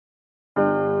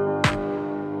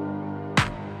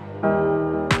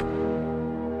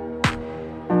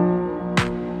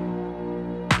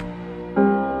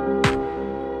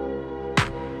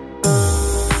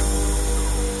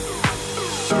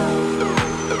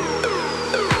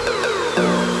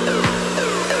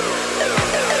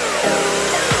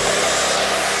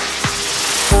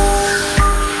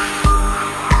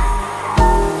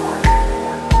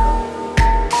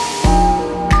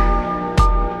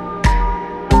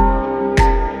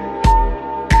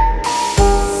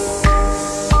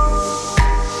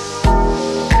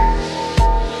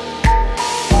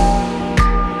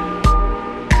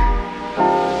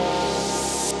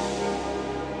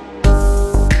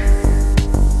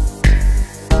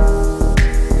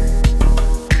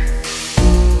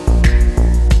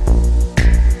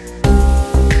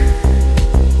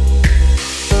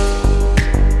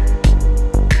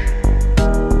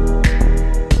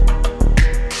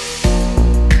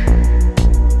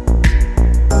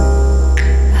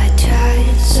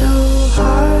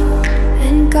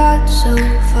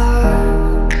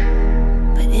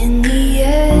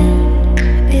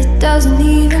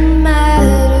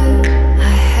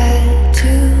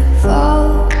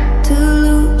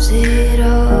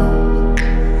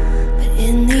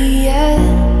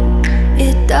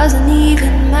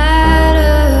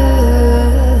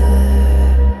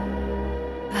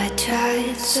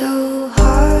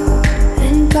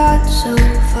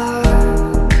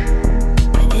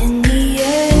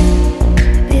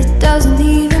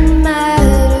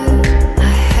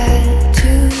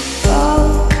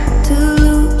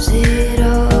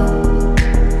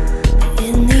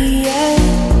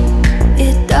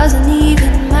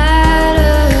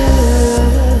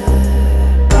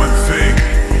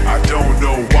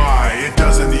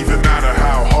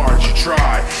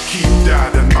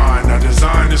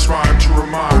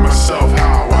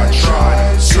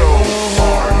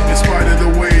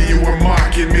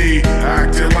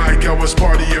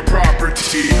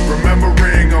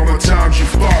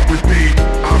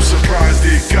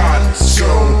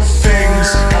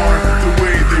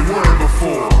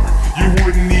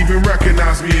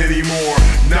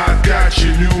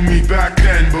me back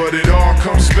then, but it all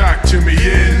comes back to me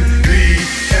in the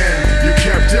end. You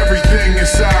kept everything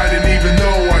inside, and even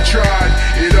though I tried,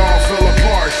 it all fell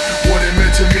apart. What it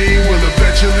meant to me will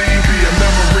eventually be a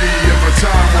memory of a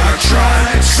time when I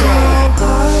tried so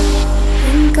hard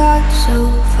and got so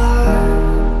far,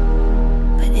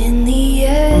 but in the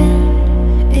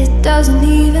end it doesn't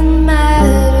even matter.